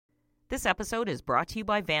This episode is brought to you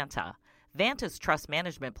by Vanta. Vanta's trust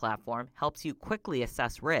management platform helps you quickly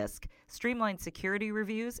assess risk, streamline security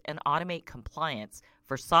reviews, and automate compliance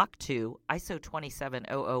for SOC 2, ISO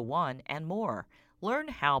 27001, and more. Learn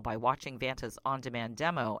how by watching Vanta's on-demand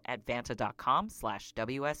demo at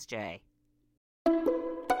vanta.com/WSJ.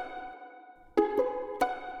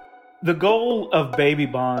 The goal of baby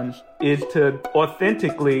bonds is to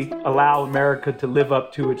authentically allow America to live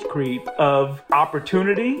up to its creed of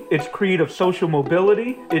opportunity, its creed of social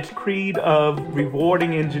mobility, its creed of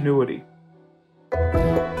rewarding ingenuity.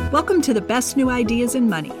 Welcome to the Best New Ideas in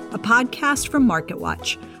Money, a podcast from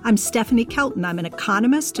MarketWatch. I'm Stephanie Kelton. I'm an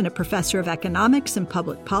economist and a professor of economics and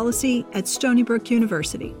public policy at Stony Brook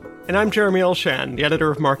University. And I'm Jeremy Olshan, the editor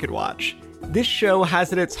of MarketWatch. This show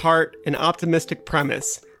has at its heart an optimistic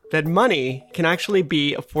premise that money can actually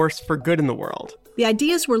be a force for good in the world. The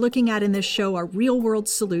ideas we're looking at in this show are real-world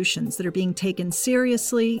solutions that are being taken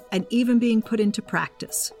seriously and even being put into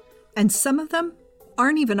practice. And some of them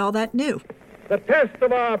aren't even all that new. The test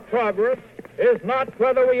of our progress is not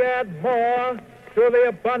whether we add more to the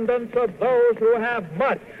abundance of those who have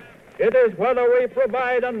much. It is whether we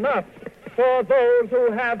provide enough for those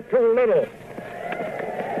who have too little.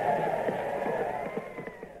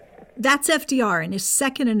 That's FDR in his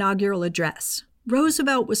second inaugural address.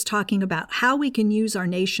 Roosevelt was talking about how we can use our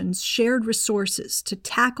nation's shared resources to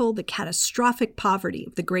tackle the catastrophic poverty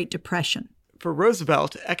of the Great Depression. For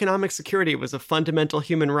Roosevelt, economic security was a fundamental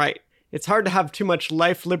human right. It's hard to have too much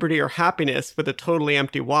life, liberty, or happiness with a totally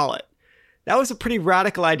empty wallet. That was a pretty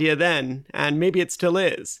radical idea then, and maybe it still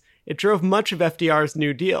is. It drove much of FDR's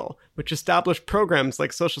New Deal, which established programs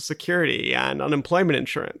like Social Security and unemployment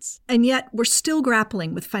insurance. And yet, we're still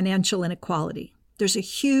grappling with financial inequality. There's a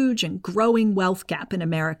huge and growing wealth gap in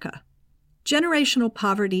America. Generational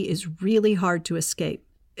poverty is really hard to escape.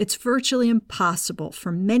 It's virtually impossible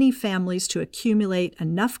for many families to accumulate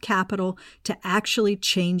enough capital to actually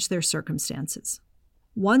change their circumstances.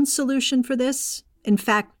 One solution for this, in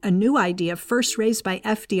fact, a new idea first raised by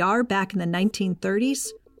FDR back in the 1930s,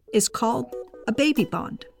 is called a baby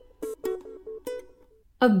bond.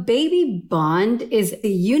 A baby bond is a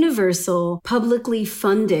universal, publicly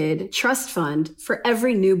funded trust fund for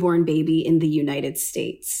every newborn baby in the United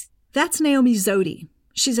States. That's Naomi Zodi.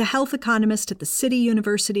 She's a health economist at the City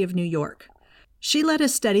University of New York. She led a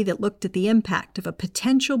study that looked at the impact of a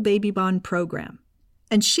potential baby bond program.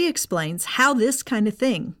 And she explains how this kind of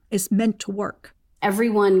thing is meant to work.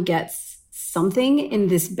 Everyone gets something in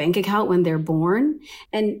this bank account when they're born,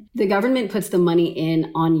 and the government puts the money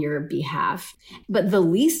in on your behalf. But the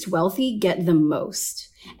least wealthy get the most,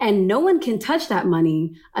 and no one can touch that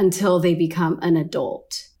money until they become an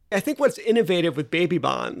adult. I think what's innovative with baby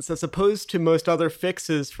bonds, as opposed to most other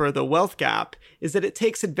fixes for the wealth gap, is that it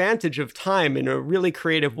takes advantage of time in a really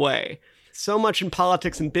creative way. So much in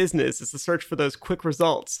politics and business is the search for those quick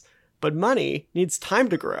results, but money needs time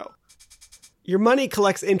to grow. Your money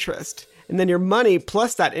collects interest, and then your money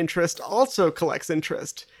plus that interest also collects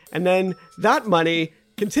interest. And then that money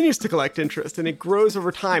continues to collect interest, and it grows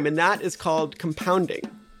over time, and that is called compounding.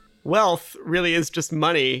 Wealth really is just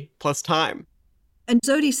money plus time. And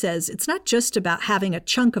Zodi says it's not just about having a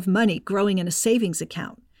chunk of money growing in a savings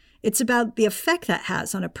account. It's about the effect that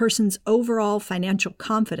has on a person's overall financial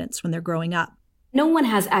confidence when they're growing up. No one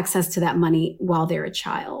has access to that money while they're a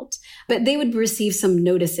child, but they would receive some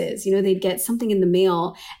notices. They'd get something in the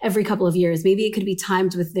mail every couple of years. Maybe it could be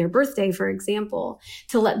timed with their birthday, for example,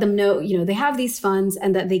 to let them know, they have these funds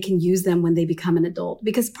and that they can use them when they become an adult.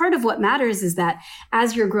 Because part of what matters is that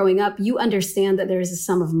as you're growing up, you understand that there is a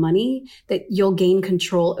sum of money that you'll gain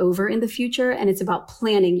control over in the future. And it's about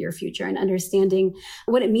planning your future and understanding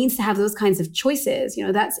what it means to have those kinds of choices.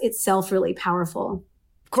 That's itself really powerful.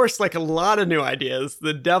 Of course, like a lot of new ideas,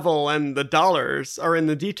 the devil and the dollars are in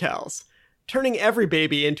the details. Turning every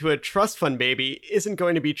baby into a trust fund baby isn't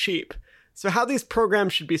going to be cheap. So how these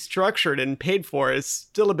programs should be structured and paid for is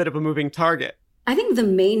still a bit of a moving target. I think the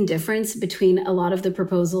main difference between a lot of the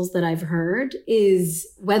proposals that I've heard is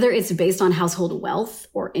whether it's based on household wealth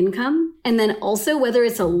or income, and then also whether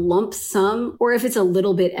it's a lump sum or if it's a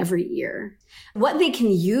little bit every year. What they can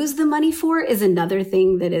use the money for is another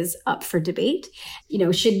thing that is up for debate.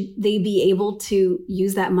 Should they be able to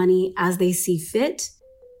use that money as they see fit?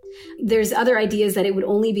 There's other ideas that it would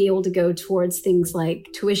only be able to go towards things like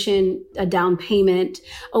tuition, a down payment,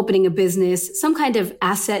 opening a business, some kind of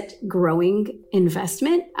asset growing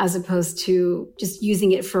investment, as opposed to just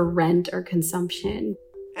using it for rent or consumption.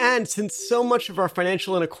 And since so much of our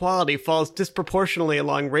financial inequality falls disproportionately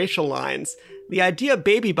along racial lines, the idea of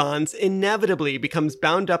baby bonds inevitably becomes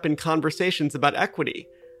bound up in conversations about equity.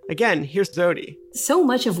 Again, here's Zodi. So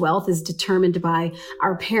much of wealth is determined by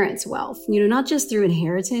our parents' wealth, not just through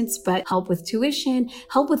inheritance, but help with tuition,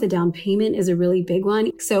 help with a down payment is a really big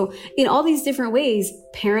one. So in all these different ways,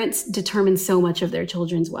 parents determine so much of their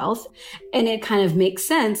children's wealth. And it kind of makes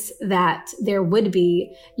sense that there would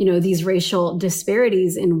be, these racial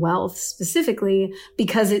disparities in wealth specifically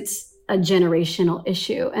because it's a generational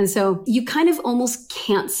issue. And so you kind of almost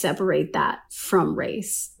can't separate that from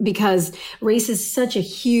race because race is such a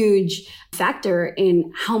huge factor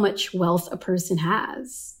in how much wealth a person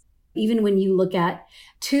has. Even when you look at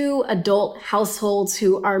two adult households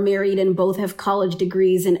who are married and both have college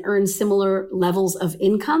degrees and earn similar levels of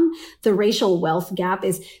income, the racial wealth gap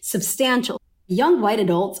is substantial. Young white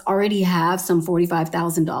adults already have some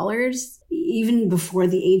 $45,000 even before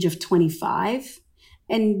the age of 25.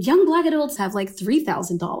 And young Black adults have like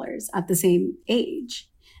 $3,000 at the same age.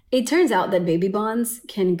 It turns out that baby bonds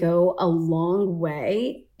can go a long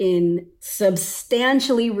way in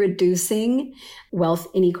substantially reducing wealth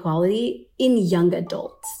inequality in young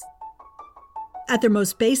adults. At their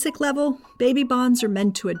most basic level, baby bonds are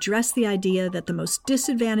meant to address the idea that the most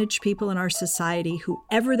disadvantaged people in our society,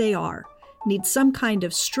 whoever they are, need some kind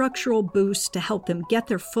of structural boost to help them get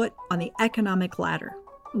their foot on the economic ladder.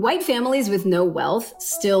 White families with no wealth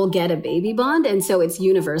still get a baby bond, and so it's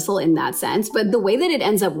universal in that sense. But the way that it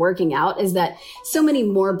ends up working out is that so many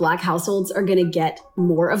more Black households are going to get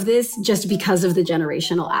more of this just because of the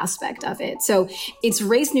generational aspect of it. So it's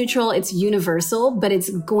race neutral, it's universal, but it's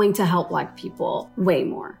going to help Black people way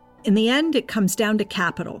more. In the end, it comes down to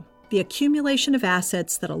capital, the accumulation of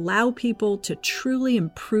assets that allow people to truly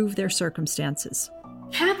improve their circumstances.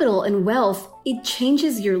 Capital and wealth, it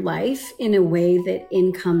changes your life in a way that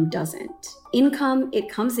income doesn't. Income, it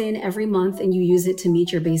comes in every month and you use it to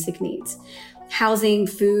meet your basic needs. Housing,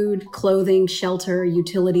 food, clothing, shelter,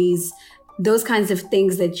 utilities, those kinds of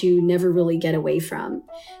things that you never really get away from.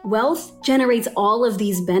 Wealth generates all of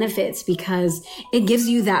these benefits because it gives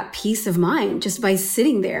you that peace of mind just by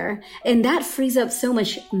sitting there. And that frees up so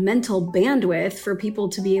much mental bandwidth for people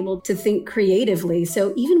to be able to think creatively.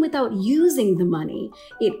 So even without using the money,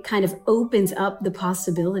 it kind of opens up the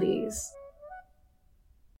possibilities.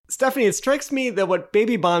 Stephanie, it strikes me that what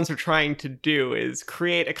baby bonds are trying to do is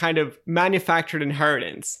create a kind of manufactured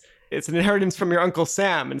inheritance. It's an inheritance from your Uncle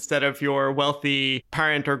Sam instead of your wealthy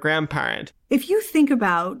parent or grandparent. If you think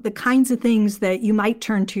about the kinds of things that you might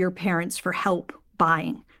turn to your parents for help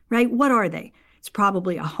buying, right? What are they? It's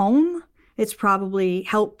probably a home. It's probably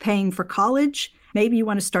help paying for college. Maybe you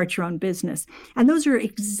want to start your own business. And those are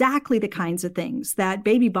exactly the kinds of things that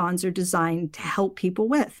baby bonds are designed to help people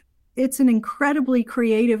with. It's an incredibly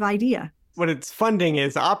creative idea. What it's funding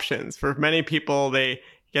is options. For many people, they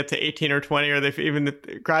get to 18 or 20, or they even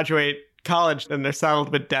graduate college and they're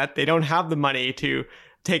saddled with debt. They don't have the money to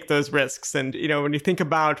take those risks. And, when you think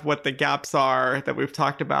about what the gaps are that we've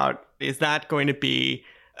talked about, is that going to be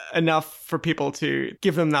enough for people to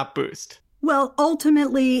give them that boost? Well,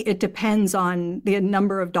 ultimately, it depends on the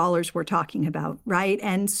number of dollars we're talking about, right?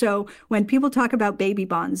 And so when people talk about baby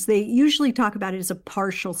bonds, they usually talk about it as a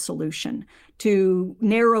partial solution to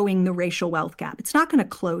narrowing the racial wealth gap. It's not going to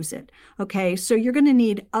close it, okay? So you're going to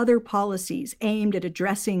need other policies aimed at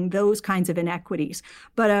addressing those kinds of inequities.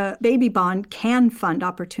 But a baby bond can fund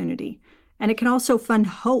opportunity, and it can also fund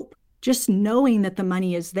hope. Just knowing that the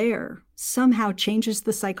money is there somehow changes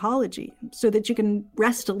the psychology so that you can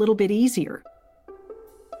rest a little bit easier.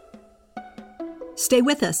 Stay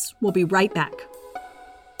with us. We'll be right back.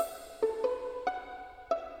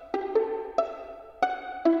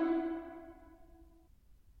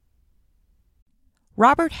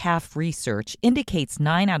 Robert Half research indicates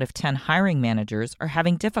 9 out of 10 hiring managers are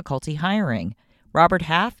having difficulty hiring. Robert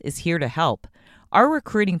Half is here to help. Our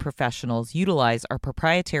recruiting professionals utilize our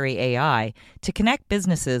proprietary AI to connect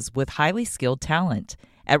businesses with highly skilled talent.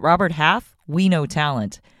 At Robert Half, we know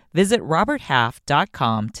talent. Visit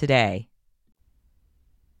roberthalf.com today.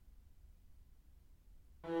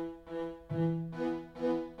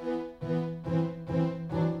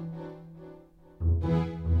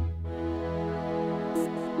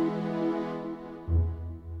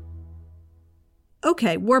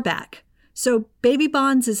 Okay, we're back. So baby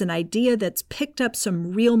bonds is an idea that's picked up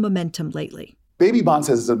some real momentum lately. Baby bonds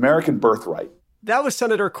has an American birthright. That was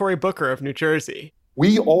Senator Cory Booker of New Jersey.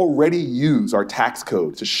 We already use our tax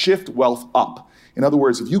code to shift wealth up. In other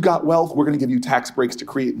words, if you got wealth, we're going to give you tax breaks to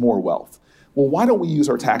create more wealth. Well, why don't we use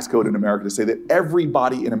our tax code in America to say that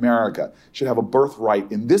everybody in America should have a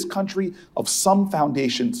birthright in this country of some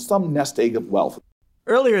foundation, some nest egg of wealth?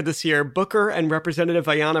 Earlier this year, Booker and Representative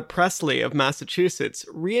Ayanna Pressley of Massachusetts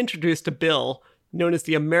reintroduced a bill known as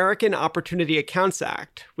the American Opportunity Accounts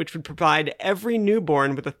Act, which would provide every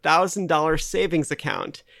newborn with a $1,000 savings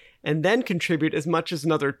account and then contribute as much as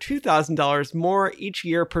another $2,000 more each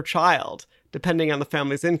year per child, depending on the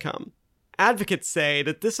family's income. Advocates say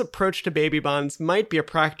that this approach to baby bonds might be a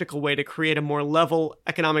practical way to create a more level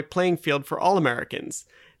economic playing field for all Americans.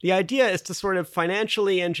 The idea is to sort of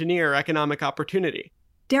financially engineer economic opportunity.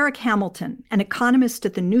 Derek Hamilton, an economist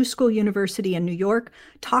at the New School University in New York,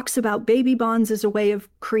 talks about baby bonds as a way of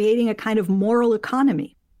creating a kind of moral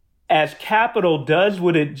economy. As capital does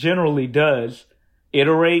what it generally does,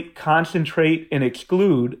 iterate, concentrate, and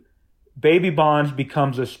exclude, baby bonds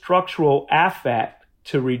becomes a structural affect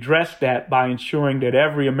to redress that by ensuring that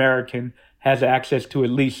every American has access to at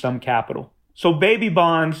least some capital. So baby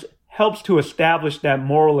bonds helps to establish that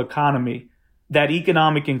moral economy, that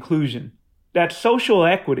economic inclusion, that social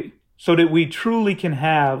equity, so that we truly can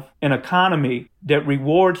have an economy that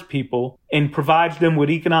rewards people and provides them with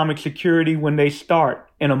economic security when they start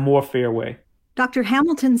in a more fair way. Dr.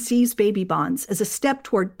 Hamilton sees baby bonds as a step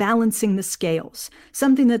toward balancing the scales,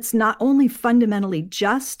 something that's not only fundamentally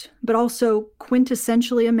just, but also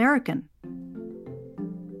quintessentially American.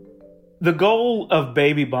 The goal of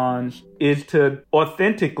baby bonds is to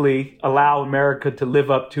authentically allow America to live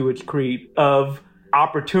up to its creed of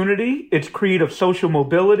opportunity, its creed of social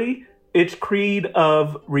mobility, its creed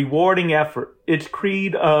of rewarding effort, its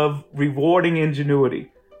creed of rewarding ingenuity.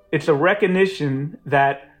 It's a recognition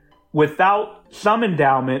that without some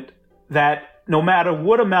endowment, that no matter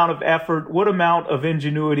what amount of effort, what amount of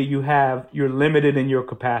ingenuity you have, you're limited in your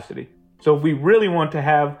capacity. So if we really want to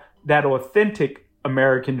have that authentic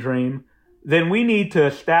American dream, then we need to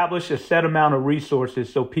establish a set amount of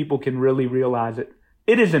resources so people can really realize it.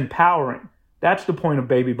 It is empowering. That's the point of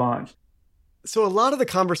baby bonds. So a lot of the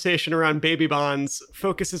conversation around baby bonds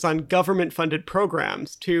focuses on government-funded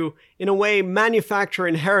programs to, in a way, manufacture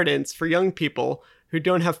inheritance for young people who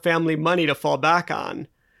don't have family money to fall back on.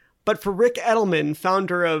 But for Rick Edelman,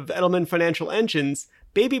 founder of Edelman Financial Engines,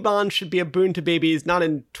 baby bonds should be a boon to babies not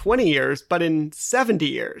in 20 years, but in 70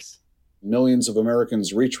 years. Millions of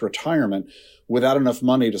Americans reach retirement without enough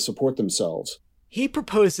money to support themselves. He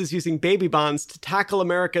proposes using baby bonds to tackle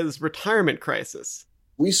America's retirement crisis.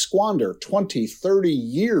 We squander 20, 30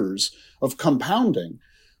 years of compounding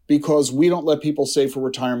because we don't let people save for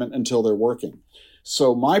retirement until they're working.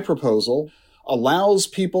 So my proposal allows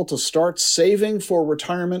people to start saving for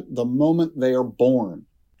retirement the moment they are born.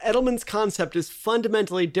 Edelman's concept is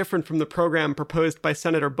fundamentally different from the program proposed by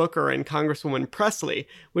Senator Booker and Congresswoman Presley,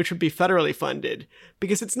 which would be federally funded,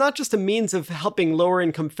 because it's not just a means of helping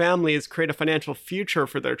lower-income families create a financial future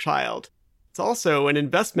for their child. It's also an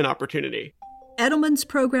investment opportunity. Edelman's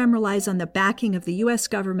program relies on the backing of the U.S.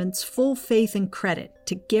 government's full faith and credit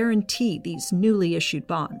to guarantee these newly issued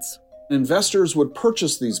bonds. Investors would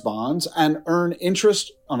purchase these bonds and earn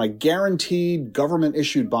interest on a guaranteed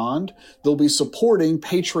government-issued bond. They'll be supporting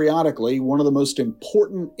patriotically one of the most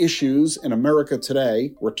important issues in America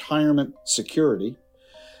today, retirement security.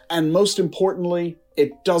 And most importantly,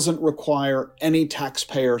 it doesn't require any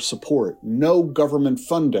taxpayer support, no government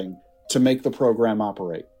funding to make the program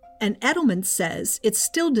operate. And Edelman says it's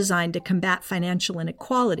still designed to combat financial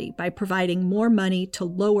inequality by providing more money to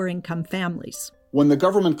lower-income families. When the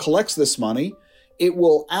government collects this money, it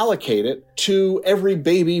will allocate it to every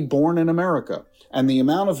baby born in America. And the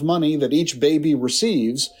amount of money that each baby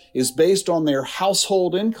receives is based on their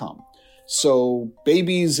household income. So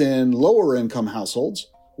babies in lower income households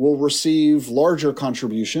will receive larger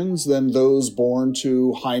contributions than those born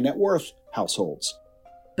to high net worth households.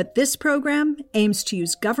 But this program aims to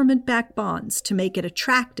use government-backed bonds to make it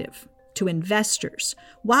attractive to investors,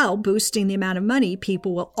 while boosting the amount of money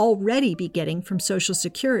people will already be getting from Social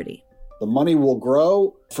Security. The money will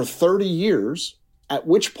grow for 30 years, at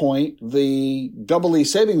which point the EE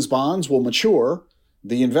savings bonds will mature.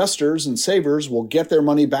 The investors and savers will get their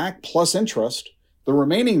money back plus interest. The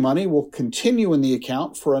remaining money will continue in the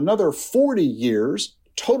account for another 40 years,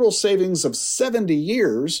 total savings of 70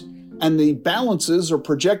 years, and the balances are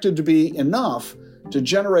projected to be enough to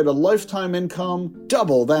generate a lifetime income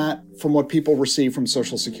double that from what people receive from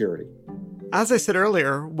Social Security. As I said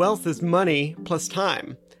earlier, wealth is money plus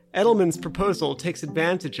time. Edelman's proposal takes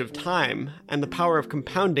advantage of time and the power of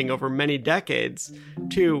compounding over many decades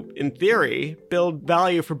to, in theory, build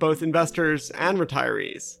value for both investors and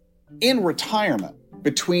retirees. In retirement,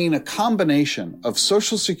 between a combination of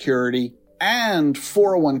Social Security and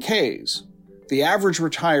 401ks, the average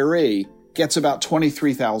retiree gets about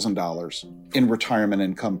 $23,000 in retirement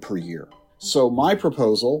income per year. So my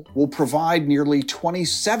proposal will provide nearly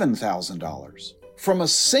 $27,000 from a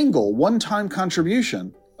single one-time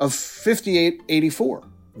contribution of $58.84.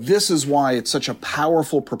 This is why it's such a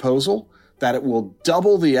powerful proposal, that it will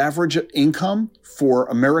double the average income for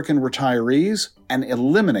American retirees and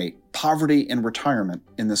eliminate poverty in retirement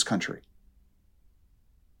in this country.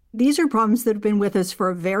 These are problems that have been with us for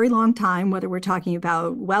a very long time, whether we're talking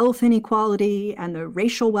about wealth inequality and the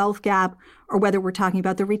racial wealth gap, or whether we're talking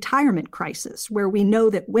about the retirement crisis, where we know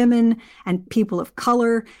that women and people of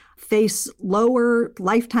color face lower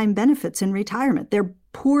lifetime benefits in retirement. They're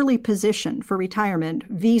poorly positioned for retirement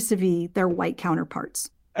vis-a-vis their white counterparts.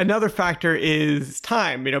 Another factor is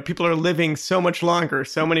time. People are living so much longer,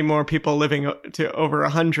 so many more people living to over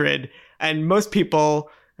 100. And most people,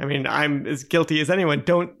 I'm as guilty as anyone,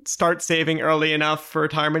 don't start saving early enough for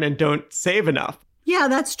retirement and don't save enough. Yeah,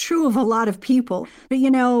 that's true of a lot of people. But,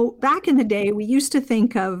 back in the day, we used to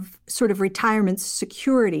think of sort of retirement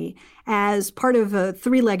security as part of a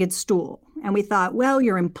three-legged stool. And we thought, well,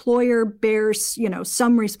 your employer bears,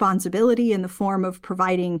 some responsibility in the form of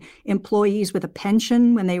providing employees with a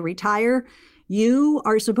pension when they retire. You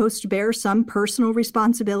are supposed to bear some personal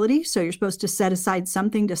responsibility. So you're supposed to set aside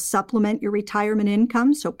something to supplement your retirement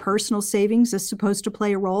income. So personal savings is supposed to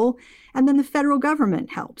play a role. And then the federal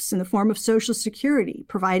government helps in the form of Social Security,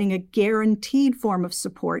 providing a guaranteed form of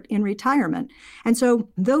support in retirement. And so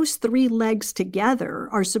those three legs together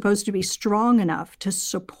are supposed to be strong enough to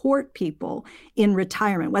support people in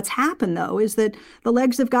retirement. What's happened, though, is that the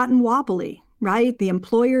legs have gotten wobbly. Right? The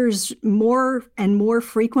employers more and more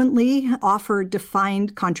frequently offer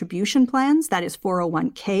defined contribution plans, that is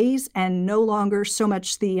 401ks, and no longer so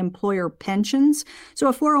much the employer pensions. So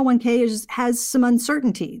a 401k has some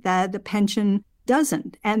uncertainty that the pension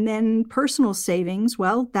doesn't. And then personal savings,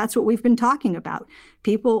 well, that's what we've been talking about.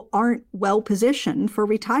 People aren't well positioned for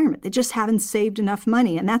retirement. They just haven't saved enough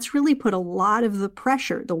money. And that's really put a lot of the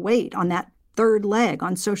pressure, the weight on that third leg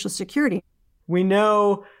on Social Security. We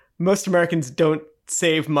know most Americans don't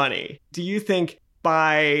save money. Do you think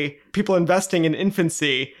by people investing in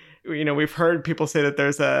infancy, we've heard people say that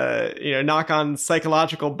there's a, knock-on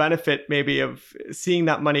psychological benefit maybe of seeing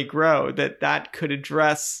that money grow, that could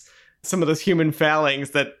address some of those human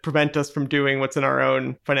failings that prevent us from doing what's in our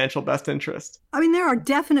own financial best interest? There are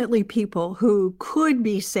definitely people who could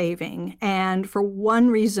be saving and for one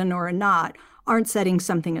reason or not aren't setting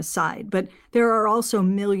something aside. But there are also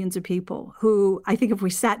millions of people who, I think if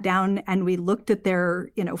we sat down and we looked at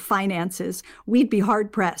their, finances, we'd be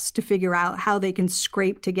hard pressed to figure out how they can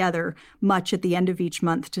scrape together much at the end of each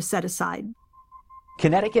month to set aside.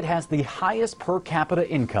 Connecticut has the highest per capita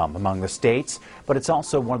income among the states, but it's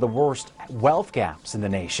also one of the worst wealth gaps in the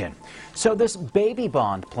nation. So this baby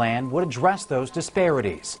bond plan would address those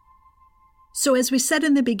disparities. So as we said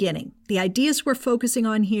in the beginning, the ideas we're focusing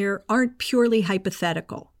on here aren't purely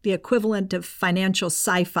hypothetical, the equivalent of financial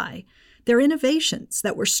sci-fi. They're innovations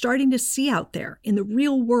that we're starting to see out there in the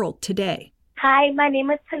real world today. Hi, my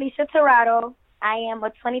name is Talisha Torrado. I am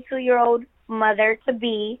a 22-year-old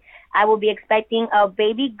mother-to-be. I will be expecting a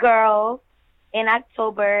baby girl in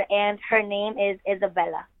October, and her name is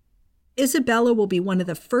Isabella. Isabella will be one of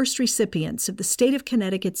the first recipients of the state of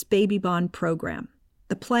Connecticut's baby bond program.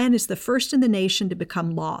 The plan is the first in the nation to become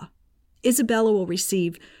law. Isabella will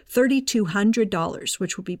receive $3,200,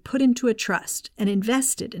 which will be put into a trust and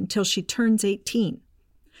invested until she turns 18.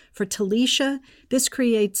 For Talisha, this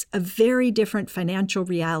creates a very different financial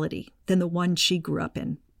reality than the one she grew up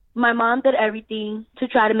in. My mom did everything to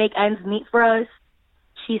try to make ends meet for us.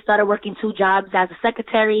 She started working 2 jobs as a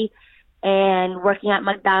secretary and working at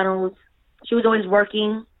McDonald's. She was always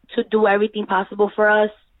working to do everything possible for us.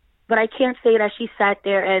 But I can't say that she sat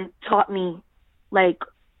there and taught me,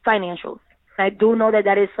 financials. I do know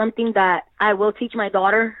that is something that I will teach my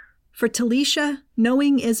daughter. For Talisha,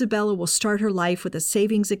 knowing Isabella will start her life with a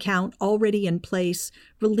savings account already in place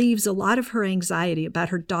relieves a lot of her anxiety about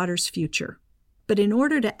her daughter's future. But in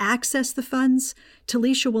order to access the funds,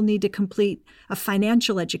 Talisha will need to complete a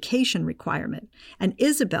financial education requirement, and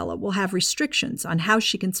Isabella will have restrictions on how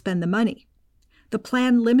she can spend the money. The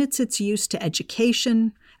plan limits its use to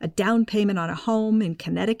education, a down payment on a home in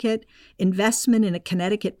Connecticut, investment in a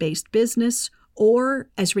Connecticut-based business, or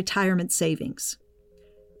as retirement savings.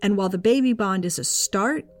 And while the baby bond is a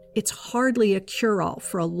start, it's hardly a cure-all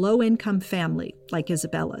for a low-income family like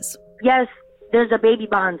Isabella's. Yes, there's a baby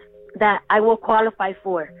bond that I will qualify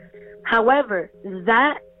for. However,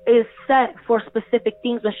 that is set for specific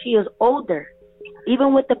things when she is older.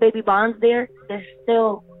 Even with the baby bonds there, it's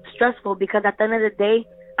still stressful because at the end of the day,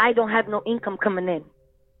 I don't have no income coming in.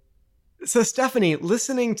 So Stephanie,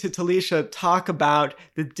 listening to Talisha talk about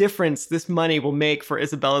the difference this money will make for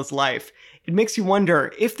Isabella's life, it makes you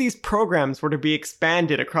wonder if these programs were to be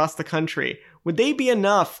expanded across the country, would they be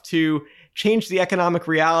enough to change the economic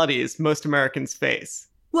realities most Americans face?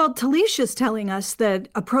 Well, Talicia's telling us that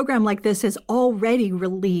a program like this has already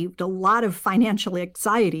relieved a lot of financial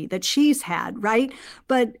anxiety that she's had, right?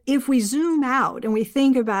 But if we zoom out and we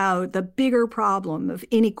think about the bigger problem of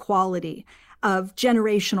inequality, of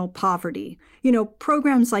generational poverty,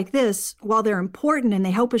 programs like this, while they're important and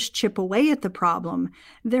they help us chip away at the problem,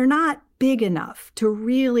 they're not big enough to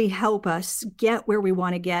really help us get where we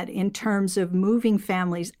want to get in terms of moving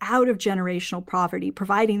families out of generational poverty,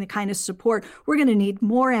 providing the kind of support. We're going to need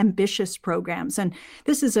more ambitious programs. And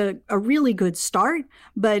this is a really good start,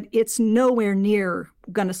 but it's nowhere near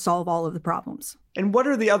going to solve all of the problems. And what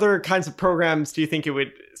are the other kinds of programs do you think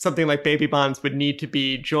something like baby bonds would need to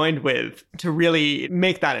be joined with to really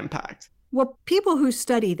make that impact? Well, people who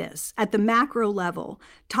study this at the macro level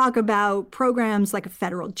talk about programs like a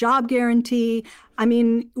federal job guarantee. I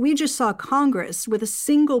mean, we just saw Congress, with a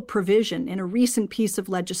single provision in a recent piece of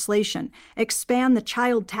legislation, expand the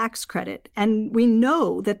child tax credit. And we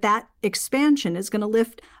know that that expansion is going to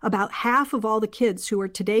lift about half of all the kids who are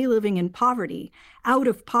today living in poverty out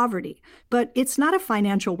of poverty. But it's not a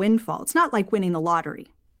financial windfall. It's not like winning the lottery.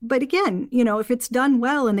 But again, if it's done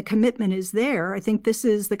well and the commitment is there, I think this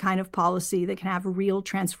is the kind of policy that can have real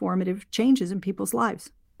transformative changes in people's lives.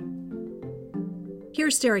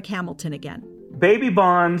 Here's Derek Hamilton again. Baby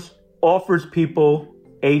bonds offers people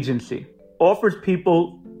agency, offers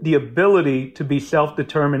people the ability to be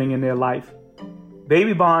self-determining in their life.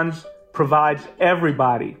 Baby bonds provides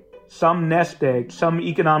everybody some nest egg, some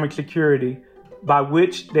economic security by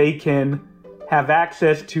which they can have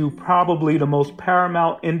access to probably the most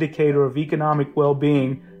paramount indicator of economic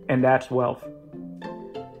well-being, and that's wealth.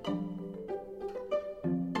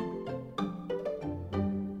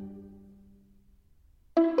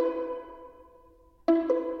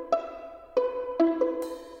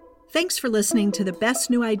 Thanks for listening to the Best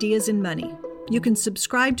New Ideas in Money. You can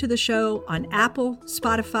subscribe to the show on Apple,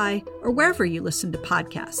 Spotify, or wherever you listen to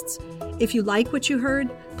podcasts. If you like what you heard,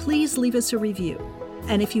 please leave us a review.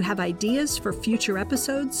 And if you have ideas for future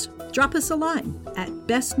episodes, drop us a line at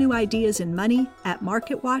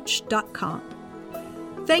bestnewideasinmoney@marketwatch.com.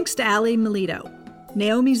 Thanks to Ali Melito,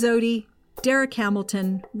 Naomi Zodi, Derek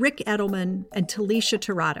Hamilton, Rick Edelman, and Talicia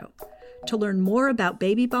Tirado. To learn more about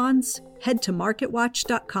baby bonds, head to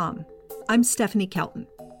marketwatch.com. I'm Stephanie Kelton.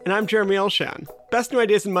 And I'm Jeremy Elshan. Best New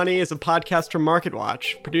Ideas in Money is a podcast from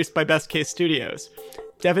MarketWatch, produced by Best Case Studios.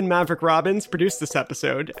 Devin Maverick Robbins produced this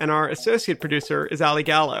episode, and our associate producer is Ali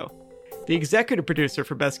Gallo. The executive producer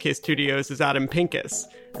for Best Case Studios is Adam Pincus,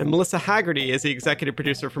 and Melissa Haggerty is the executive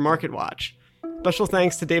producer for MarketWatch. Special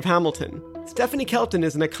thanks to Dave Hamilton. Stephanie Kelton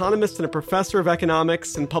is an economist and a professor of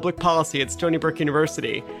economics and public policy at Stony Brook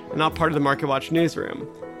University, and not part of the MarketWatch newsroom.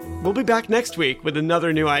 We'll be back next week with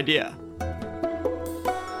another new idea.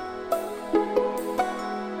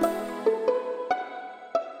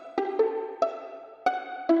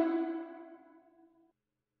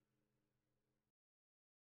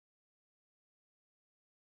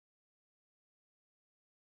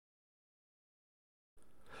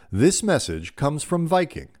 This message comes from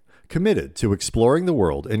Viking, committed to exploring the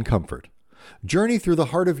world in comfort. Journey through the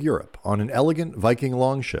heart of Europe on an elegant Viking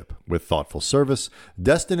longship with thoughtful service,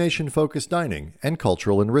 destination-focused dining, and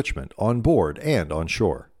cultural enrichment on board and on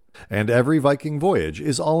shore. And every Viking voyage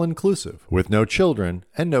is all-inclusive with no children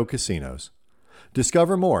and no casinos.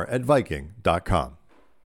 Discover more at Viking.com.